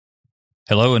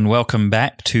Hello and welcome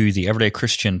back to the Everyday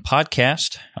Christian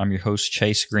Podcast. I'm your host,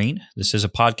 Chase Green. This is a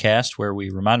podcast where we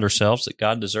remind ourselves that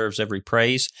God deserves every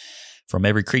praise from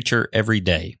every creature every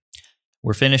day.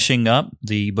 We're finishing up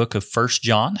the book of 1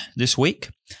 John this week.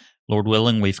 Lord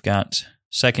willing, we've got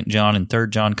 2 John and 3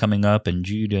 John coming up and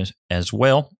Jude as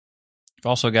well. We've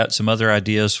also got some other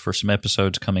ideas for some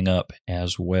episodes coming up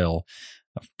as well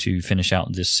to finish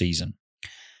out this season.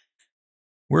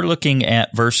 We're looking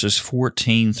at verses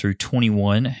 14 through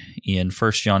 21 in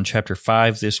 1 John chapter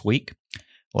 5 this week.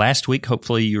 Last week,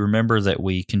 hopefully you remember that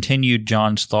we continued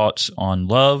John's thoughts on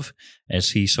love, as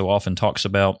he so often talks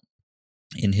about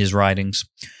in his writings.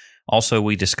 Also,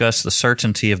 we discussed the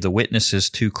certainty of the witnesses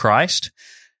to Christ,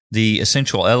 the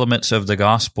essential elements of the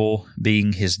gospel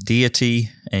being his deity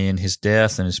and his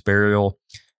death and his burial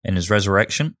and his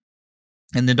resurrection.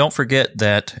 And then don't forget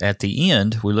that at the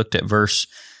end, we looked at verse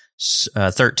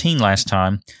 13 last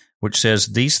time, which says,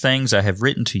 "These things I have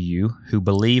written to you who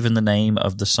believe in the name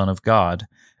of the Son of God,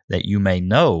 that you may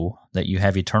know that you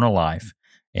have eternal life,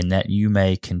 and that you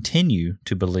may continue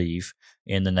to believe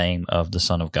in the name of the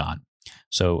Son of God."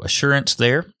 So assurance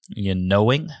there in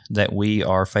knowing that we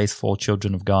are faithful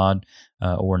children of God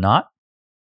or not.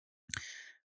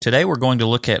 Today we're going to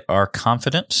look at our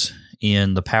confidence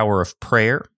in the power of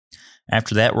prayer.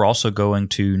 After that, we're also going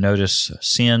to notice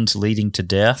sins leading to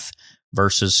death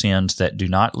versus sins that do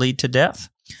not lead to death.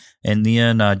 And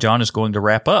then John is going to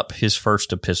wrap up his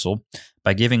first epistle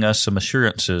by giving us some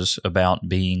assurances about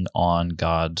being on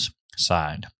God's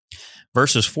side.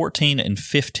 Verses 14 and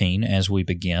 15 as we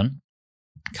begin,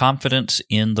 confidence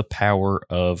in the power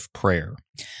of prayer.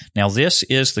 Now this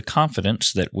is the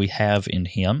confidence that we have in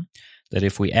Him, that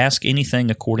if we ask anything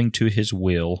according to His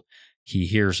will, He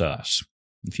hears us.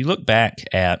 If you look back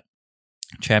at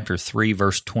chapter 3,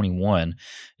 verse 21,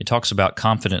 it talks about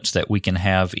confidence that we can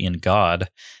have in God.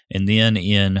 And then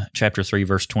in chapter 3,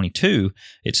 verse 22,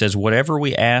 it says, "Whatever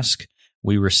we ask,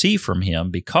 we receive from Him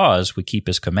because we keep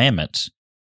His commandments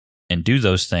and do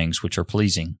those things which are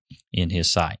pleasing in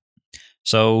His sight."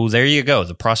 So there you go,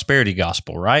 the prosperity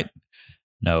gospel, right?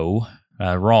 No,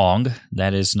 wrong.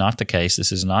 That is not the case.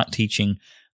 This is not teaching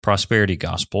prosperity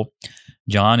gospel.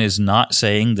 John is not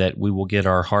saying that we will get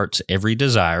our heart's every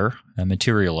desire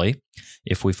materially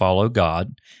if we follow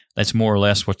God. That's more or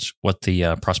less what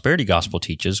the prosperity gospel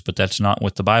teaches, but that's not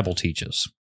what the Bible teaches.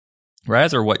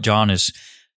 Rather, what John is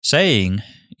saying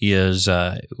is,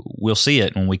 we'll see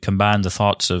it when we combine the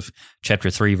thoughts of chapter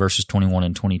 3, verses 21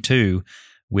 and 22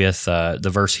 with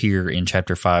the verse here in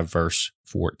chapter 5, verse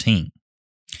 14.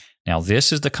 Now,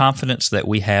 this is the confidence that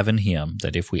we have in Him,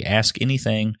 that if we ask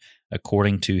anything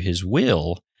according to His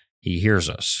will, He hears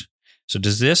us. So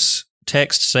does this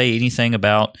text say anything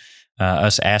about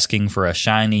us asking for a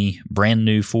shiny, brand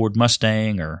new Ford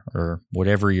Mustang or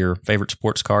whatever your favorite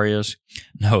sports car is?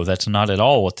 No, that's not at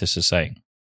all what this is saying.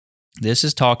 This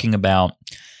is talking about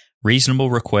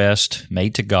reasonable request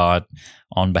made to God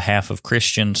on behalf of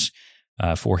Christians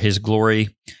for His glory,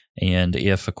 and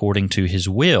if according to His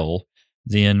will,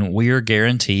 then we are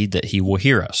guaranteed that He will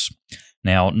hear us.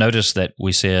 Now, notice that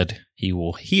we said He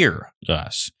will hear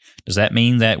us. Does that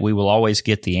mean that we will always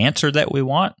get the answer that we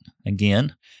want?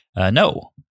 Again,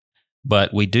 no.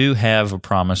 But we do have a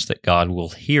promise that God will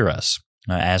hear us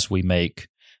as we make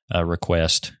a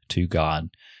request to God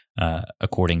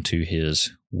according to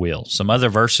His will. Some other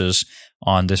verses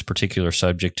on this particular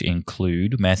subject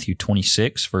include Matthew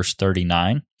 26, verse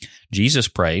 39. Jesus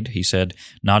prayed, He said,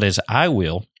 "Not as I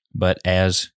will, but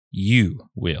as you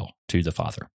will," to the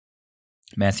Father.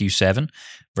 Matthew 7,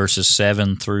 verses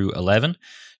 7 through 11,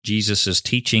 Jesus is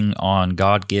teaching on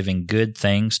God giving good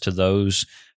things to those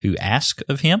who ask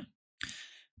of Him.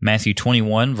 Matthew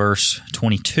 21, verse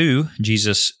 22,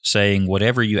 Jesus saying,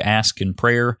 "Whatever you ask in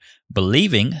prayer,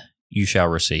 believing, you shall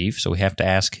receive." So we have to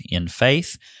ask in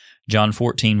faith. John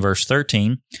 14, verse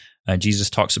 13, Jesus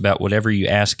talks about, "Whatever you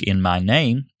ask in my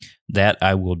name, that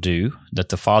I will do, that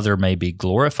the Father may be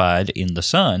glorified in the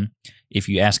Son. If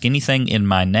you ask anything in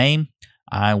my name,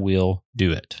 I will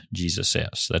do it," Jesus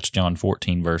says. That's John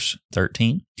 14, verse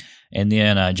 13. And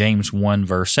then James 1,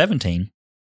 verse 17,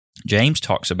 James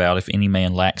talks about, "If any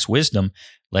man lacks wisdom,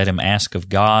 let him ask of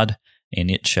God,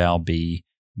 and it shall be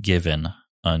given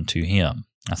unto him."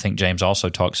 I think James also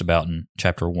talks about in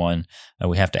chapter 1,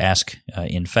 we have to ask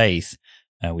in faith.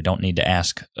 We don't need to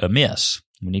ask amiss.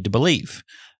 We need to believe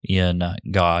in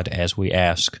God as we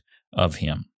ask of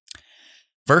Him.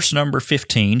 Verse number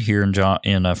 15 here in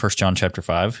 1 John chapter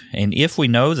 5, "And if we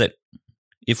know that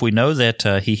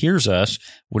He hears us,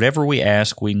 whatever we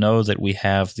ask, we know that we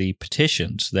have the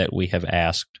petitions that we have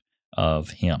asked of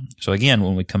Him." So again,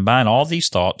 when we combine all these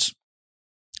thoughts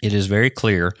It is very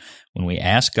clear when we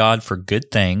ask God for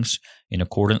good things in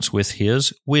accordance with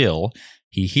His will,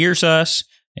 He hears us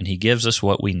and He gives us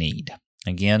what we need.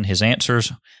 Again, His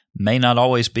answers may not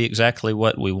always be exactly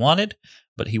what we wanted,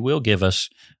 but He will give us,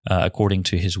 according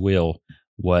to His will,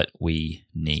 what we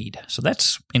need. So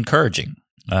that's encouraging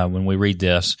when we read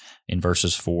this in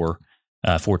verses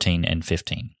 14 and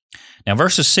 15. Now,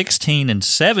 verses 16 and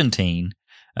 17,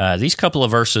 these couple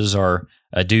of verses are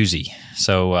a doozy.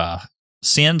 So,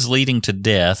 sins leading to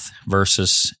death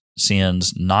versus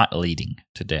sins not leading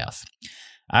to death.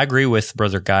 I agree with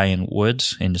Brother Guyan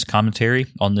Woods in his commentary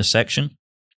on this section.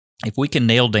 If we can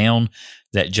nail down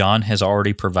that John has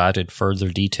already provided further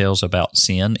details about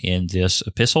sin in this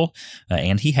epistle,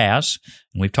 and he has,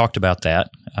 and we've talked about that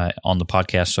on the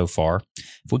podcast so far.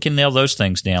 If we can nail those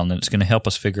things down, then it's going to help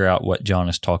us figure out what John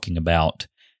is talking about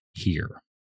here.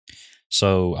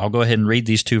 So I'll go ahead and read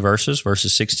these two verses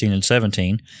 16 and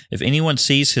 17. If anyone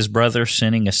sees his brother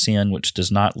sinning a sin which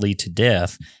does not lead to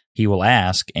death, he will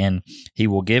ask, and he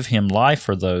will give him life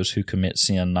for those who commit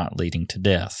sin not leading to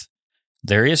death.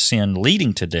 There is sin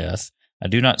leading to death. I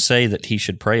do not say that he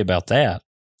should pray about that.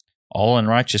 All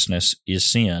unrighteousness is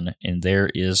sin, and there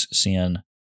is sin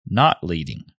not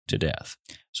leading to death.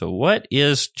 So what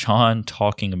is John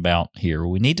talking about here?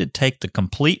 We need to take the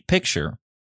complete picture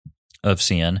of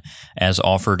sin as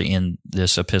offered in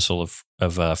this epistle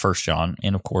of 1 John,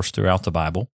 and of course throughout the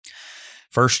Bible.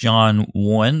 1 John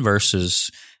 1, verses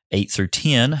 8 through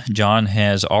 10, John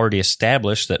has already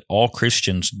established that all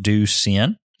Christians do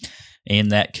sin,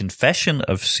 and that confession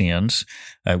of sins,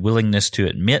 a willingness to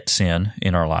admit sin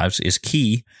in our lives, is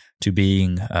key to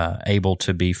being able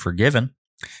to be forgiven.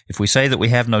 If we say that we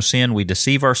have no sin, we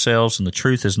deceive ourselves and the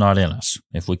truth is not in us.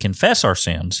 If we confess our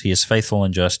sins, He is faithful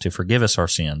and just to forgive us our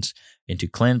sins and to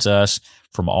cleanse us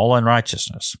from all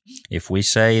unrighteousness. If we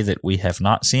say that we have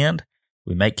not sinned,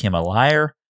 we make Him a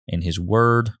liar and His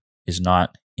word is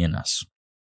not in us.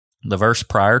 The verse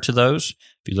prior to those,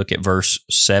 if you look at verse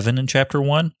 7 in chapter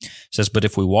 1, it says, "But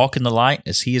if we walk in the light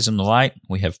as He is in the light,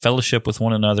 we have fellowship with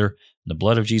one another, and the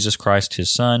blood of Jesus Christ,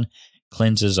 His Son,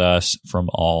 cleanses us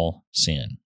from all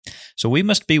sin." So we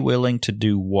must be willing to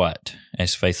do what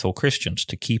as faithful Christians?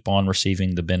 To keep on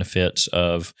receiving the benefits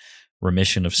of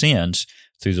remission of sins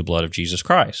through the blood of Jesus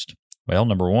Christ. Well,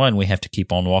 number one, we have to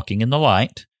keep on walking in the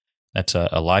light. That's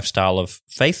a lifestyle of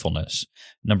faithfulness.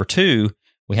 Number two,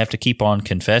 we have to keep on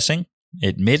confessing,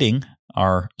 admitting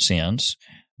our sins,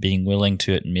 being willing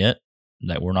to admit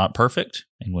that we're not perfect,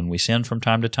 and when we sin from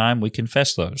time to time, we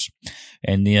confess those.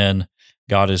 And then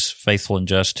God is faithful and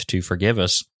just to forgive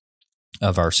us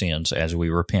of our sins as we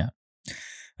repent.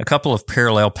 A couple of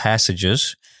parallel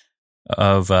passages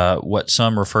of what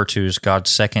some refer to as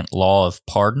God's second law of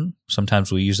pardon.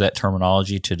 Sometimes we use that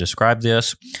terminology to describe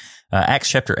this. Acts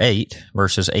chapter 8,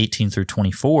 verses 18 through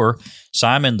 24,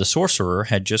 Simon the sorcerer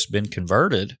had just been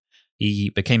converted. He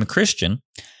became a Christian,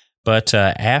 but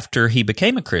after he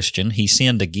became a Christian, he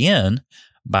sinned again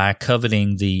by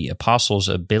coveting the apostles'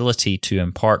 ability to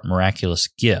impart miraculous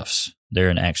gifts there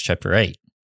in Acts chapter 8.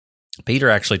 Peter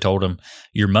actually told him,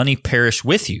 "Your money perish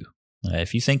with you."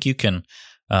 If you think you can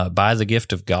buy the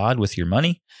gift of God with your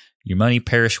money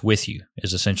perish with you,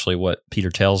 is essentially what Peter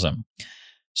tells him.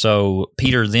 So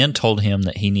Peter then told him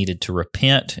that he needed to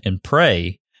repent and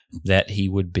pray that he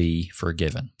would be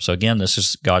forgiven. So again, this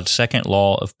is God's second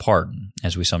law of pardon,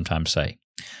 as we sometimes say.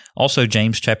 Also,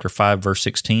 James chapter 5, verse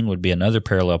 16 would be another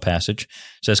parallel passage.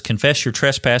 It says, "Confess your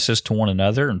trespasses to one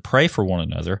another and pray for one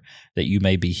another that you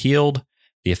may be healed.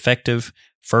 The effective,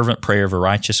 fervent prayer of a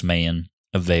righteous man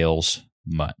avails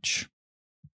much."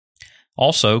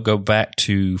 Also, go back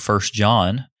to 1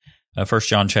 John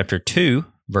chapter 2,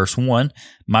 verse 1,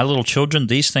 "My little children,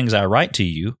 these things I write to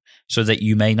you, so that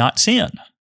you may not sin.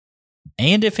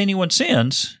 And if anyone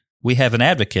sins, we have an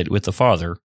advocate with the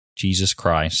Father, Jesus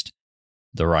Christ,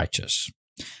 the righteous."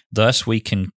 Thus, we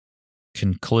can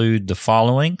conclude the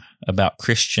following about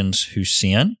Christians who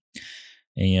sin.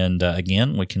 And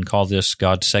again, we can call this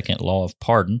God's second law of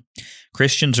pardon.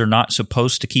 Christians are not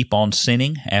supposed to keep on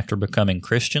sinning after becoming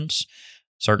Christians.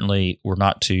 Certainly, we're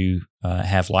not to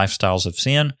have lifestyles of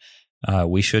sin.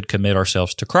 We should commit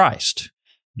ourselves to Christ,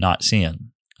 not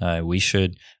sin. We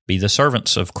should be the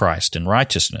servants of Christ in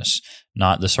righteousness,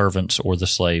 not the servants or the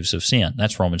slaves of sin.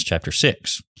 That's Romans chapter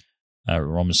 6.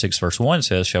 Romans 6 verse 1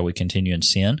 says, "Shall we continue in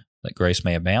sin that grace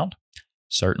may abound?"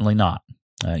 Certainly not,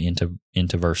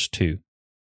 into verse 2.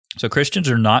 So Christians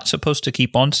are not supposed to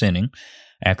keep on sinning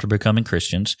after becoming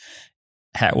Christians.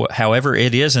 However,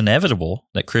 it is inevitable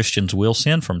that Christians will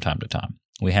sin from time to time.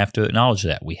 We have to acknowledge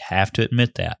that. We have to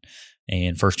admit that.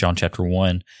 And 1 John chapter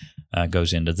 1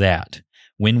 goes into that.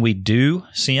 When we do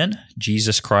sin,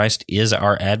 Jesus Christ is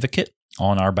our advocate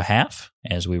on our behalf,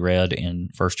 as we read in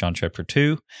 1 John chapter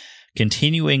 2.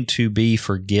 Continuing to be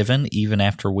forgiven even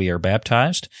after we are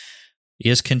baptized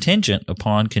is contingent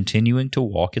upon continuing to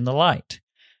walk in the light.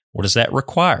 What does that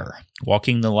require?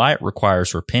 Walking in the light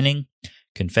requires repenting,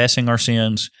 confessing our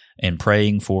sins, and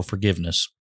praying for forgiveness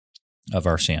of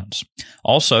our sins.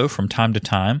 Also, from time to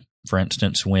time, for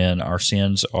instance, when our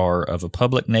sins are of a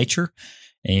public nature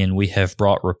and we have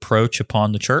brought reproach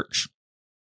upon the church,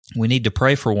 we need to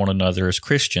pray for one another as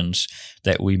Christians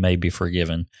that we may be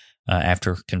forgiven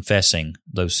after confessing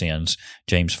those sins,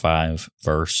 James 5,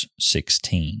 verse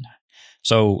 16.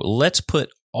 So let's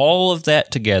put all of that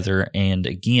together and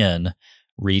again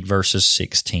read verses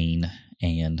 16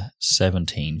 and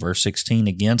 17. Verse 16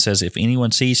 again says, "If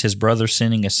anyone sees his brother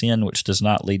sinning a sin which does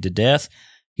not lead to death,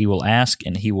 he will ask,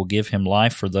 and he will give him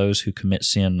life for those who commit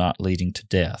sin not leading to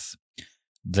death."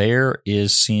 There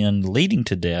is sin leading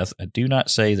to death. I do not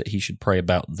say that he should pray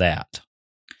about that.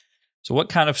 So what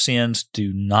kind of sins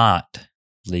do not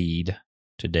lead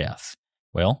to death?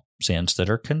 Well, sins that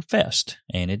are confessed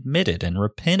and admitted and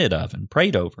repented of and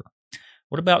prayed over.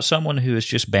 What about someone who is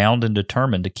just bound and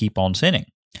determined to keep on sinning,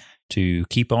 to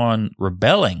keep on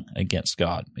rebelling against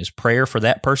God? Is prayer for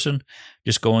that person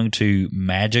just going to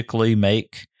magically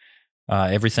make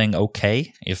everything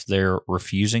okay if they're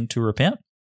refusing to repent?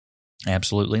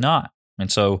 Absolutely not.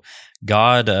 And so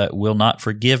God will not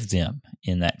forgive them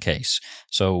in that case.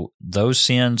 So those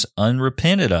sins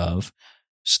unrepented of,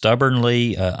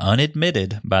 stubbornly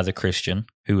unadmitted by the Christian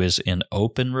who is in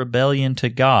open rebellion to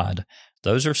God,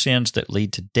 those are sins that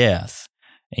lead to death,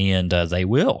 and they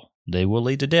will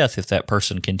lead to death if that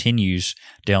person continues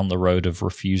down the road of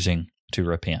refusing to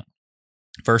repent.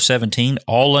 Verse 17,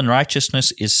 "All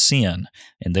unrighteousness is sin,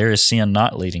 and there is sin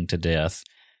not leading to death."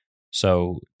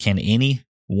 So can any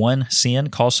one sin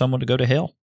cause someone to go to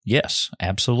hell? Yes,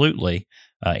 absolutely.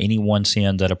 Any one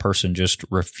sin that a person just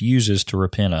refuses to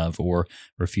repent of or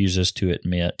refuses to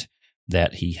admit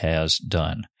that he has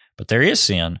done. But there is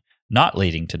sin not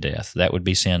leading to death. That would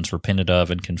be sins repented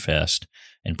of and confessed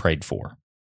and prayed for.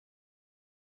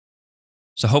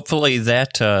 So hopefully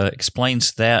that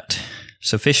explains that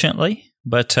sufficiently.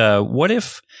 But what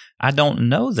if I don't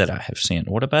know that I have sinned?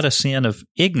 What about a sin of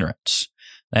ignorance?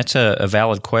 That's a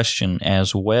valid question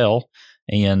as well.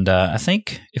 And I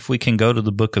think if we can go to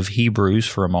the book of Hebrews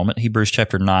for a moment, Hebrews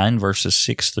chapter 9, verses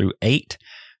 6 through 8,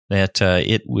 that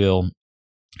it will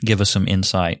give us some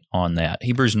insight on that.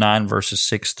 Hebrews 9, verses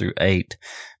 6 through 8.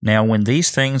 "Now when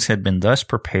these things had been thus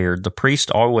prepared, the priest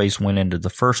always went into the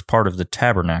first part of the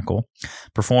tabernacle,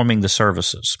 performing the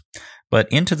services.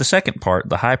 But into the second part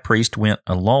the high priest went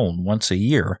alone once a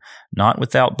year, not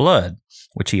without blood,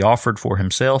 which he offered for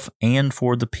himself and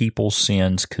for the people's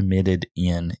sins committed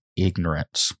in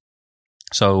ignorance."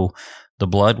 So the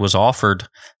blood was offered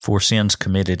for sins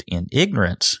committed in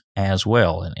ignorance as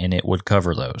well, and it would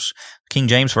cover those. King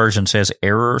James Version says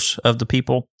errors of the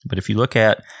people, but if you look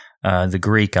at the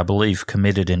Greek, I believe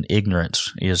committed in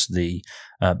ignorance is the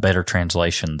better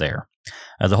translation there.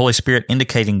 The Holy Spirit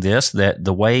indicating this, that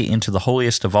the way into the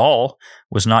holiest of all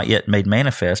was not yet made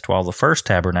manifest while the first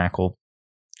tabernacle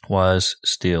was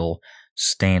still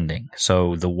standing.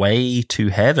 So the way to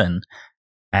heaven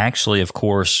actually, of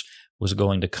course, was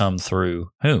going to come through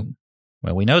whom?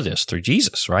 Well, we know this, through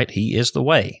Jesus, right? He is the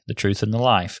way, the truth, and the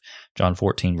life. John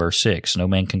 14, verse 6. "No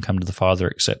man can come to the Father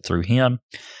except through him."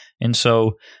 And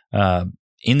so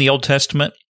in the Old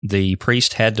Testament, the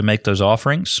priest had to make those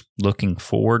offerings, looking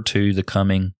forward to the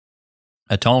coming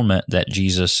atonement that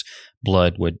Jesus'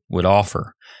 blood would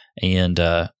offer. And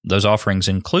those offerings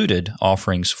included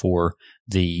offerings for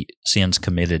the sins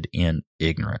committed in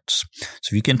ignorance. So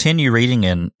if you continue reading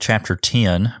in chapter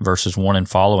 10, verses 1 and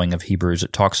following of Hebrews,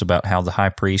 it talks about how the high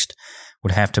priest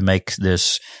would have to make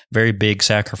this very big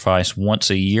sacrifice once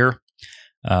a year,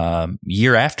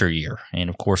 year after year. And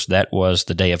of course, that was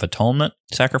the Day of Atonement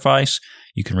sacrifice.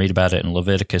 You can read about it in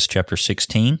Leviticus chapter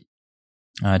 16.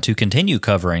 To continue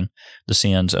covering the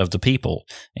sins of the people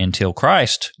until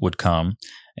Christ would come,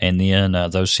 and then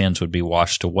those sins would be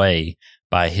washed away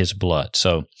by his blood.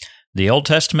 So the Old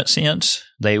Testament sins,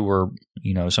 they were,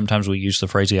 sometimes we use the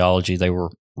phraseology, they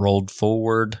were rolled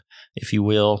forward, if you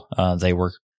will. They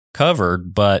were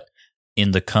covered, but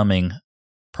in the coming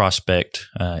prospect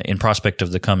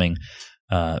of the coming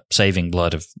saving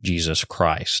blood of Jesus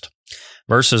Christ.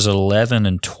 Verses 11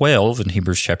 and 12 in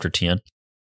Hebrews chapter 10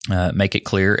 make it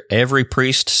clear, every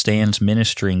priest stands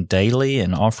ministering daily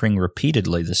and offering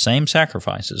repeatedly the same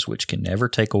sacrifices which can never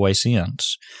take away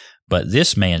sins. But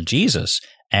this man, Jesus,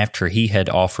 after he had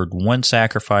offered one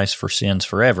sacrifice for sins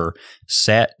forever,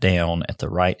 sat down at the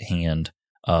right hand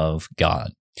of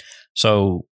God.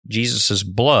 So Jesus'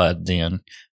 blood then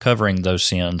covering those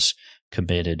sins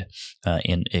committed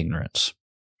in ignorance.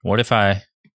 What if I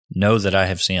know that I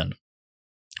have sinned?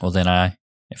 Well, then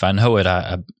if I know it,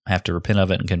 I have to repent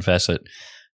of it and confess it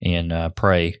and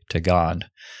pray to God.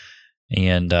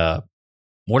 And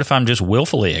what if I'm just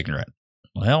willfully ignorant?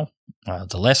 Well,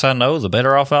 the less I know, the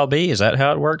better off I'll be. Is that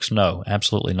how it works? No,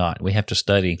 absolutely not. We have to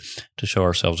study to show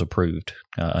ourselves approved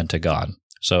unto God.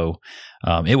 So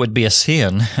it would be a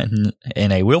sin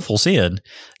and a willful sin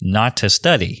not to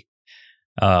study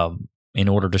in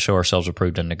order to show ourselves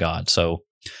approved unto God. So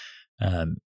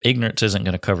ignorance isn't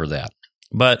going to cover that.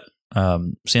 But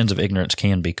sins of ignorance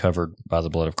can be covered by the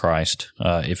blood of Christ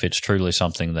if it's truly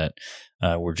something that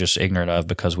we're just ignorant of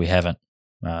because we haven't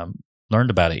learned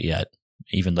about it yet,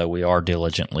 even though we are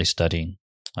diligently studying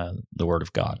the Word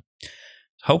of God.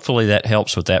 Hopefully that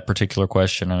helps with that particular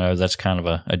question. I know that's kind of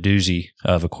a doozy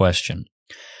of a question.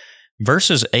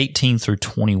 Verses 18 through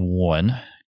 21,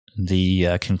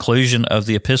 the conclusion of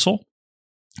the epistle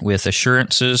with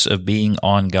assurances of being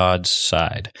on God's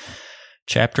side.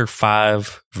 Chapter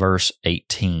 5, verse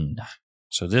 18.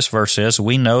 So this verse says,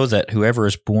 "We know that whoever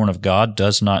is born of God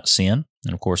does not sin."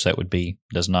 And of course that would be,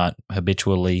 does not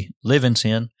habitually live in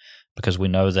sin, because we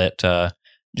know that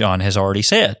John has already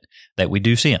said that we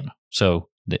do sin. So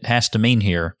it has to mean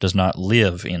here, does not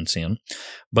live in sin.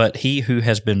 But he who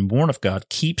has been born of God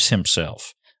keeps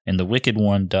himself, and the wicked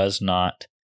one does not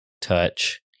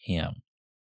touch him.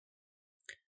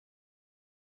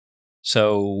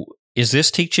 So is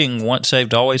this teaching once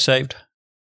saved, always saved?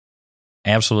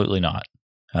 Absolutely not.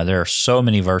 There are so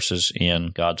many verses in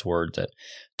God's Word that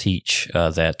teach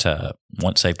that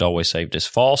once saved, always saved is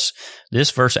false.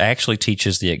 This verse actually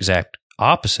teaches the exact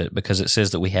opposite, because it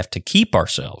says that we have to keep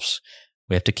ourselves.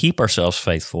 We have to keep ourselves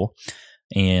faithful,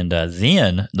 and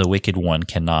then the wicked one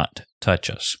cannot touch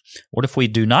us. What if we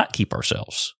do not keep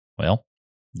ourselves? Well,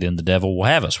 then the devil will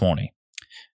have us, won't he?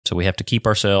 So we have to keep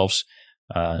ourselves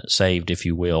saved, if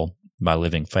you will, by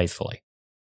living faithfully.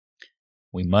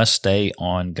 We must stay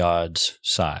on God's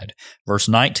side. Verse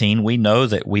 19, "We know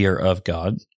that we are of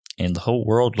God, and the whole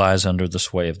world lies under the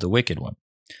sway of the wicked one."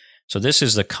 So this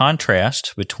is the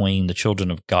contrast between the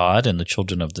children of God and the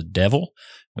children of the devil.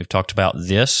 We've talked about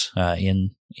this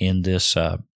in this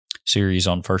series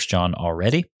on 1 John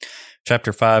already.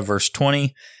 Chapter 5, verse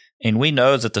 20, "And we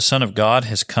know that the Son of God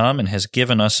has come and has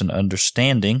given us an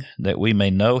understanding that we may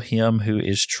know him who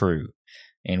is true.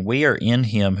 And we are in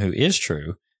him who is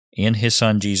true, in his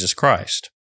Son Jesus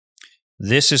Christ.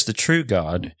 This is the true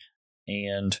God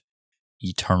and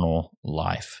eternal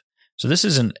life." So this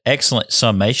is an excellent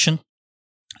summation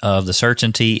of the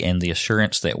certainty and the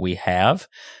assurance that we have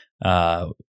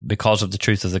because of the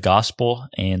truth of the gospel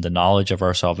and the knowledge of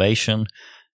our salvation,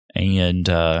 and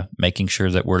making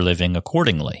sure that we're living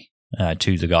accordingly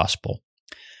to the gospel.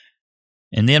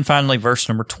 And then finally, verse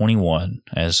number 21,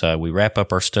 as we wrap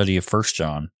up our study of 1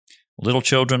 John, "Little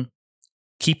children,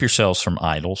 keep yourselves from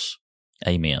idols."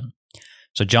 Amen.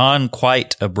 So John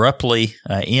quite abruptly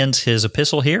ends his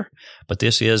epistle here, but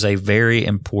this is a very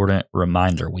important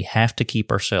reminder. We have to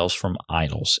keep ourselves from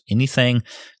idols. Anything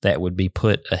that would be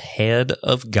put ahead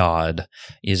of God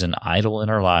is an idol in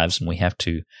our lives, and we have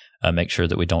to make sure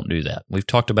that we don't do that. We've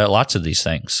talked about lots of these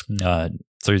things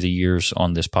through the years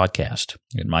on this podcast.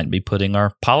 It might be putting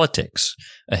our politics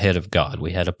ahead of God.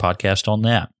 We had a podcast on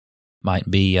that.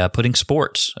 Might be putting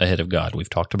sports ahead of God. We've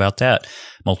talked about that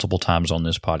multiple times on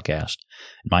this podcast.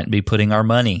 It might be putting our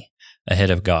money ahead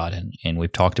of God, and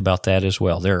we've talked about that as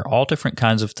well. There are all different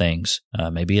kinds of things.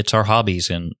 Maybe it's our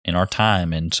hobbies and our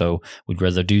time, and so we'd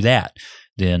rather do that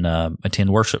than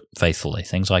attend worship faithfully,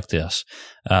 things like this.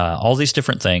 All these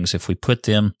different things, if we put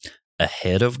them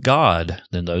ahead of God,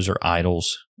 then those are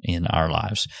idols in our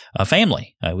lives.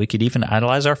 Family, we could even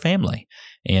idolize our family.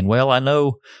 And well, I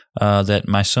know that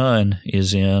my son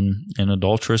is in an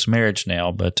adulterous marriage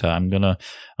now, but I'm gonna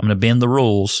bend the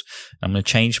rules. I'm gonna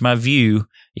change my view,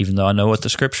 even though I know what the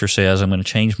Scripture says. I'm gonna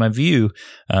change my view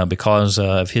because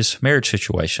of his marriage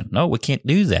situation. No, we can't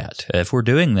do that. If we're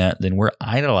doing that, then we're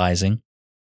idolizing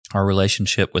our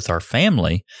relationship with our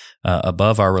family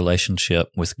above our relationship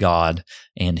with God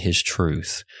and His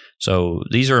truth. So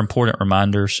these are important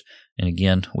reminders. And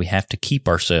again, we have to keep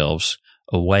ourselves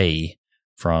away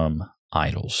from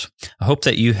idols. I hope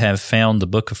that you have found the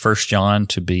book of 1 John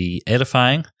to be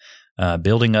edifying,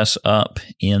 building us up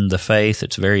in the faith.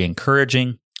 It's a very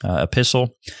encouraging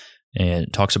epistle. And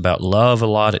it talks about love a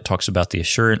lot. It talks about the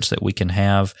assurance that we can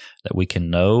have, that we can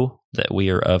know that we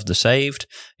are of the saved.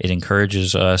 It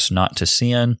encourages us not to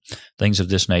sin, things of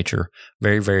this nature.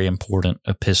 Very, very important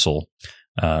epistle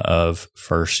of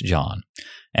 1 John.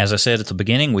 As I said at the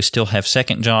beginning, we still have 2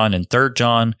 John and 3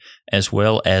 John, as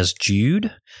well as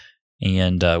Jude.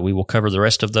 And we will cover the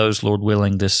rest of those, Lord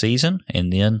willing, this season.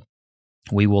 And then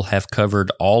we will have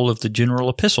covered all of the general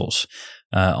epistles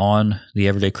on the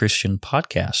Everyday Christian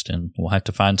podcast. And we'll have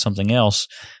to find something else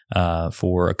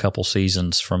for a couple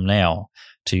seasons from now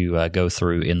to go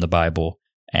through in the Bible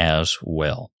as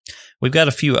well. We've got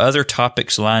a few other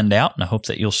topics lined out, and I hope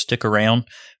that you'll stick around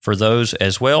for those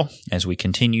as well as we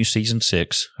continue Season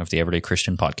 6 of the Everyday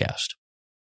Christian podcast.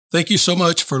 Thank you so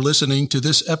much for listening to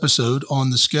this episode on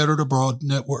the Scattered Abroad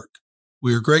Network.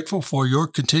 We are grateful for your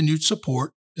continued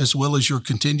support as well as your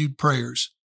continued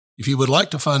prayers. If you would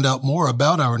like to find out more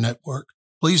about our network,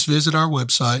 please visit our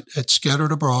website at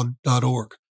scatteredabroad.org.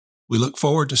 We look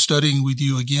forward to studying with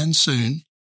you again soon.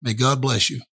 May God bless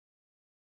you.